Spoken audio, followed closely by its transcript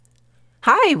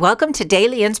Hi, welcome to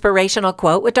Daily Inspirational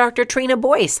Quote with Dr. Trina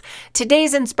Boyce.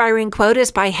 Today's inspiring quote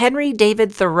is by Henry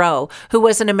David Thoreau, who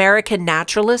was an American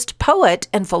naturalist, poet,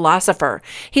 and philosopher.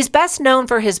 He's best known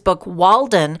for his book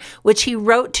Walden, which he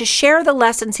wrote to share the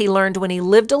lessons he learned when he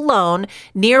lived alone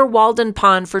near Walden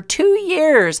Pond for 2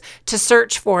 years to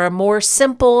search for a more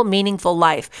simple, meaningful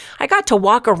life. I got to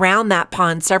walk around that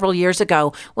pond several years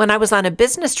ago when I was on a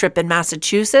business trip in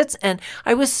Massachusetts, and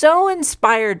I was so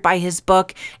inspired by his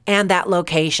book and that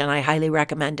location. I highly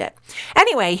recommend it.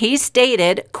 Anyway, he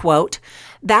stated, quote,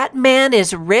 "That man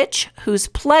is rich whose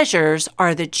pleasures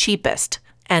are the cheapest,"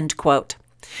 end quote.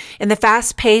 In the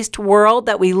fast-paced world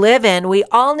that we live in, we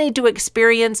all need to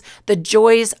experience the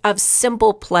joys of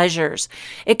simple pleasures.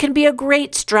 It can be a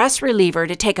great stress reliever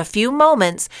to take a few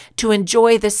moments to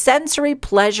enjoy the sensory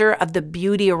pleasure of the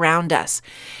beauty around us.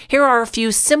 Here are a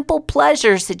few simple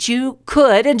pleasures that you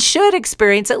could and should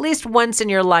experience at least once in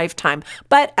your lifetime,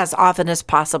 but as often as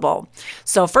possible.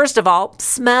 So first of all,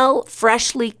 smell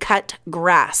freshly cut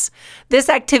grass. This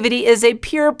activity is a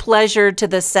pure pleasure to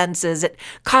the senses. It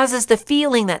causes the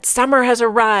feeling that summer has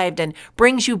arrived and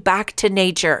brings you back to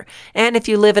nature. And if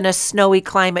you live in a snowy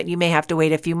climate, you may have to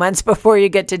wait a few months before you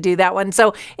get to do that one.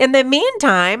 So in the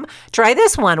meantime, try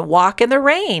this one, walk in the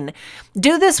rain.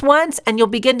 Do this once and you'll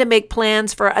begin to make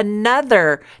plans for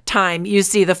another time you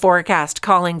see the forecast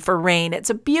calling for rain.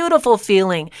 It's a beautiful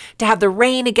feeling to have the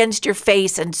rain against your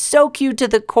face and soak you to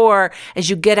the core as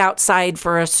you get outside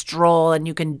for a stroll and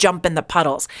you can jump in the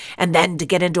puddles, and then to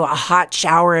get into a hot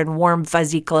shower and warm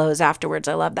fuzzy clothes afterwards.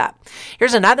 I love that.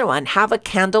 Here's another one. Have a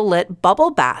candlelit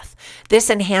bubble bath. This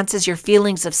enhances your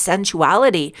feelings of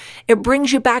sensuality. It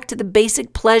brings you back to the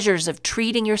basic pleasures of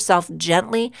treating yourself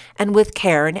gently and with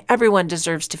care, and everyone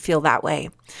deserves to feel that way.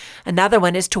 Another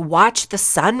one is to watch the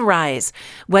sunrise.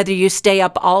 Whether you stay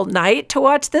up all night to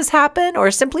watch this happen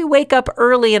or simply wake up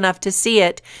early enough to see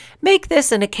it, make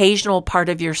this an occasional part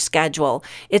of your schedule.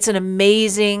 It's an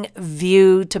amazing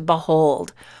view to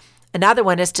behold. Another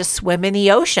one is to swim in the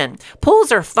ocean.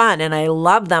 Pools are fun and I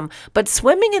love them, but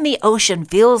swimming in the ocean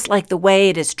feels like the way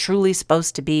it is truly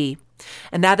supposed to be.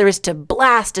 Another is to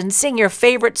blast and sing your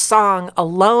favorite song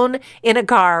alone in a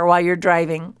car while you're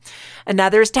driving.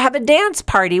 Another is to have a dance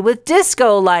party with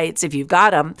disco lights if you've got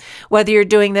them. Whether you're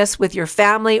doing this with your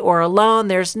family or alone,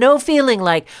 there's no feeling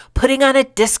like putting on a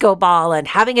disco ball and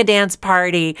having a dance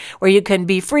party where you can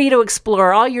be free to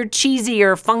explore all your cheesy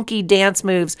or funky dance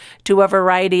moves to a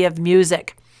variety of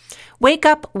music. Wake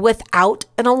up without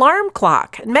an alarm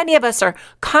clock. And many of us are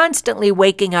constantly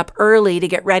waking up early to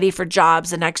get ready for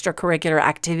jobs and extracurricular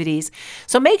activities.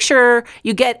 So make sure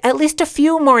you get at least a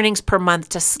few mornings per month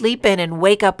to sleep in and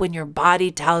wake up when your body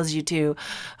tells you to.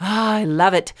 I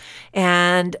love it.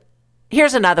 And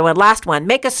here's another one, last one,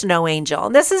 make a snow angel.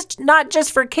 And this is not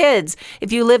just for kids.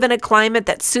 If you live in a climate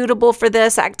that's suitable for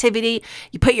this activity,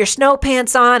 you put your snow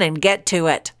pants on and get to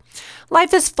it.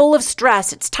 Life is full of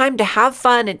stress. It's time to have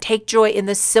fun and take joy in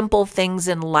the simple things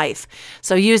in life.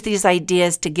 So use these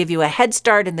ideas to give you a head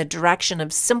start in the direction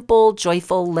of simple,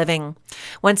 joyful living.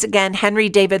 Once again, Henry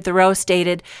David Thoreau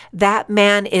stated, "That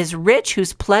man is rich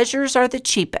whose pleasures are the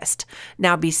cheapest."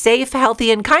 Now be safe,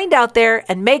 healthy, and kind out there,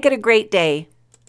 and make it a great day.